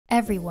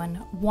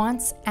Everyone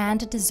wants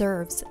and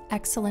deserves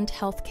excellent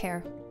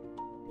healthcare.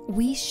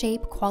 We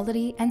shape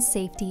quality and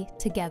safety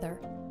together.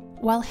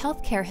 While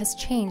healthcare has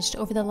changed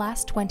over the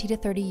last 20 to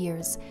 30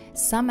 years,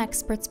 some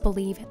experts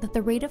believe that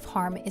the rate of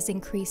harm is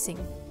increasing.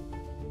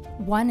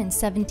 1 in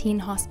 17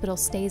 hospital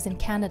stays in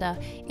Canada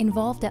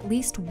involved at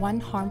least one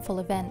harmful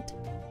event.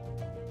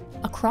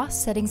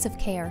 Across settings of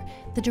care,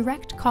 the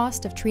direct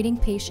cost of treating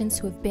patients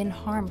who have been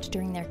harmed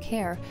during their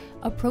care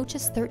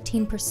approaches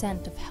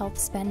 13% of health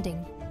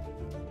spending.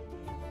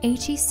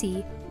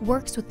 HEC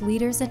works with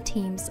leaders and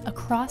teams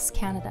across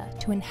Canada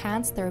to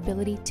enhance their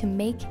ability to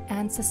make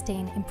and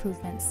sustain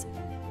improvements.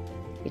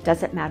 It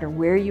doesn't matter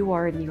where you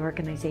are in the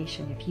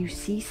organization, if you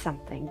see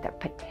something that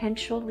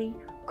potentially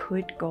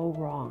could go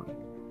wrong,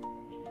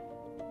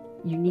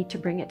 you need to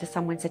bring it to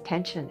someone's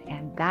attention,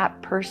 and that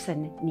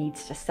person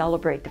needs to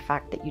celebrate the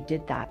fact that you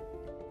did that.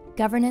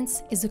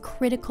 Governance is a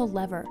critical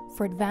lever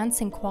for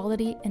advancing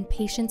quality and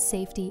patient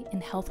safety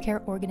in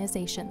healthcare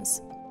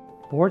organizations.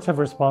 Boards have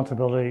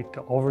responsibility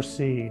to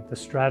oversee the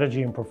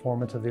strategy and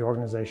performance of the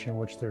organization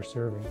which they're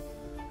serving,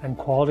 and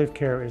quality of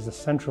care is a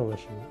central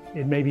issue.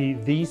 It may be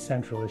the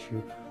central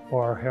issue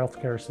for our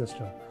healthcare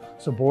system.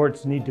 So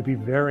boards need to be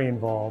very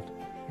involved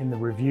in the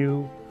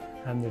review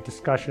and the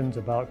discussions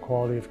about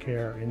quality of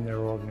care in their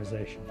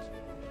organizations.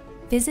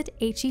 Visit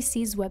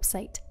HEC's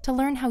website to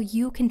learn how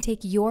you can take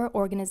your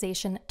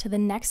organization to the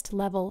next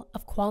level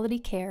of quality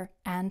care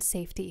and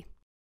safety.